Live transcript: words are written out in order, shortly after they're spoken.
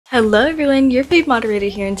Hello everyone, UrFavModerator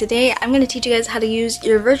here, and today I'm going to teach you guys how to use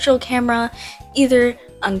your virtual camera either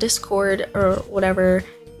on Discord or whatever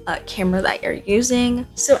camera that you're using.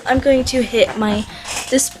 So I'm going to hit my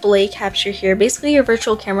display capture here. Basically your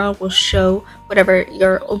virtual camera will show whatever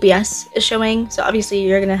your OBS is showing. So obviously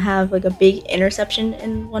you're going to have like a big interception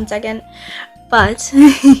in 1 second, but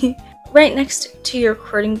right next to your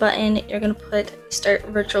recording button you're going to put start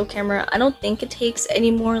virtual camera. I don't think it takes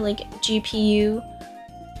any more like GPU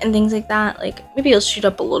and things like that. Like maybe it'll shoot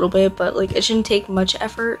up a little bit, but like it shouldn't take much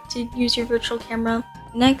effort to use your virtual camera.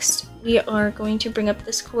 Next we are going to bring up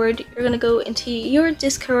Discord. You're going to go into your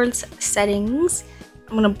Discord's settings.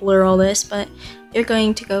 I'm going to blur all this, but you're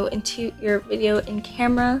going to go into your video in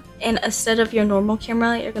camera, and instead of your normal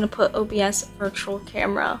camera you're going to put OBS virtual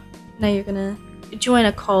camera. Now you're going to join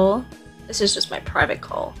a call. This is just my private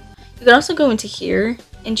call. You can also go into here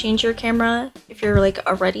and change your camera if you're like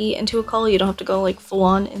already into a call. You don't have to go like full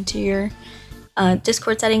on into your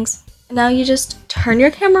Discord settings. And now you just turn your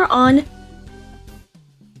camera on.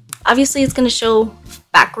 Obviously it's going to show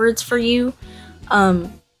backwards for you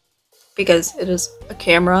because it is a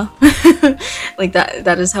camera. Like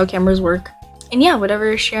that is how cameras work. And yeah, whatever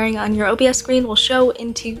you're sharing on your OBS screen will show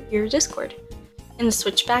into your Discord. And to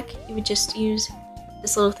switch back, you would just use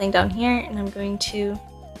this little thing down here, and I'm going to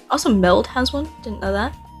also Meld has one, didn't know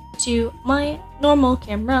that, to my normal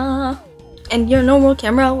camera, and your normal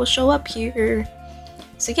camera will show up here.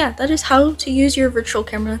 So yeah, that is how to use your virtual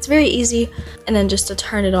camera. It's very easy. And then just to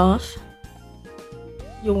turn it off,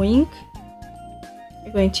 yoink,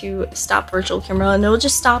 you're going to stop virtual camera, and it'll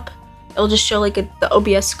just stop. It'll just show like the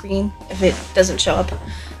OBS screen if it doesn't show up.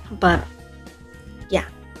 But yeah,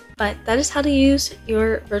 but that is how to use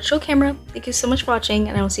your virtual camera. Thank you so much for watching,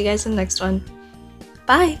 and I will see you guys in the next one.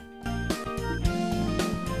 Bye!